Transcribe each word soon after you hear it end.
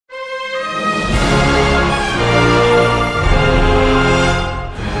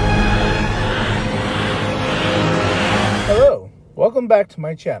Welcome back to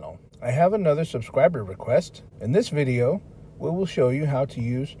my channel. I have another subscriber request. In this video, we will show you how to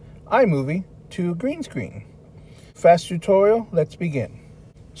use iMovie to green screen. Fast tutorial, let's begin.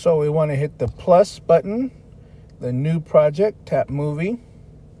 So we want to hit the plus button, the new project, tap movie.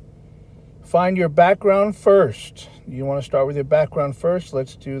 Find your background first. You want to start with your background first.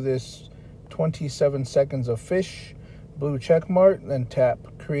 Let's do this 27 seconds of fish, blue check mark, then tap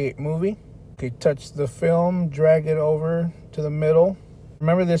create movie. Okay, touch the film, drag it over to the middle.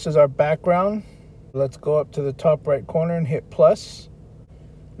 Remember, this is our background. Let's go up to the top right corner and hit plus.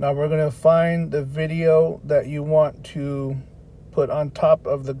 Now we're going to find the video that you want to put on top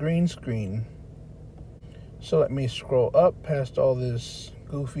of the green screen. So let me scroll up past all this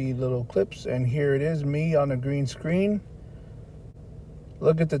goofy little clips, and here it is, me on a green screen.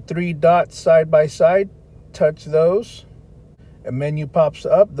 Look at the three dots side by side, touch those. A menu pops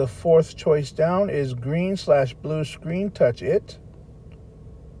up. The fourth choice down is green/blue screen. Touch it.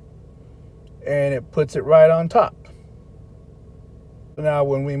 And it puts it right on top. Now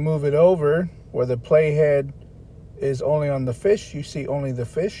when we move it over, where the playhead is only on the fish, you see only the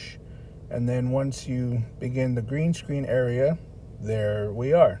fish. And then once you begin the green screen area, there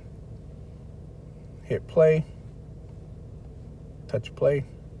we are. Hit play. Touch play.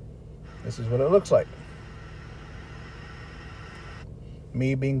 This is what it looks like.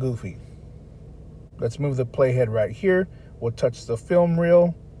 Me being goofy. Let's move the playhead right here. We'll touch the film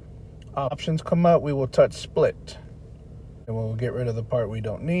reel. Options come up. We will touch split. And we'll get rid of the part we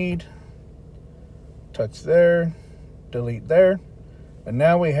don't need. Touch there. Delete there. And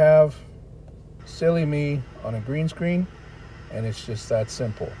now we have silly me on a green screen. And it's just that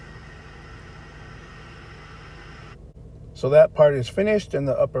simple. So that part is finished. In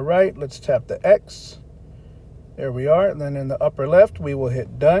the upper right, let's tap the X. There we are. And then in the upper left, we will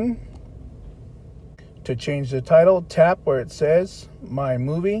hit done. To change the title, tap where it says my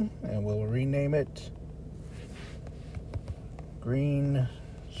movie, and we'll rename it Green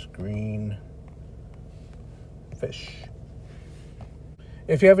Screen Fish.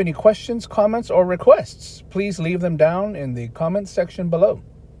 If you have any questions, comments, or requests, please leave them down in the comments section below.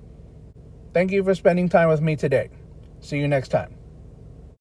 Thank you for spending time with me today. See you next time.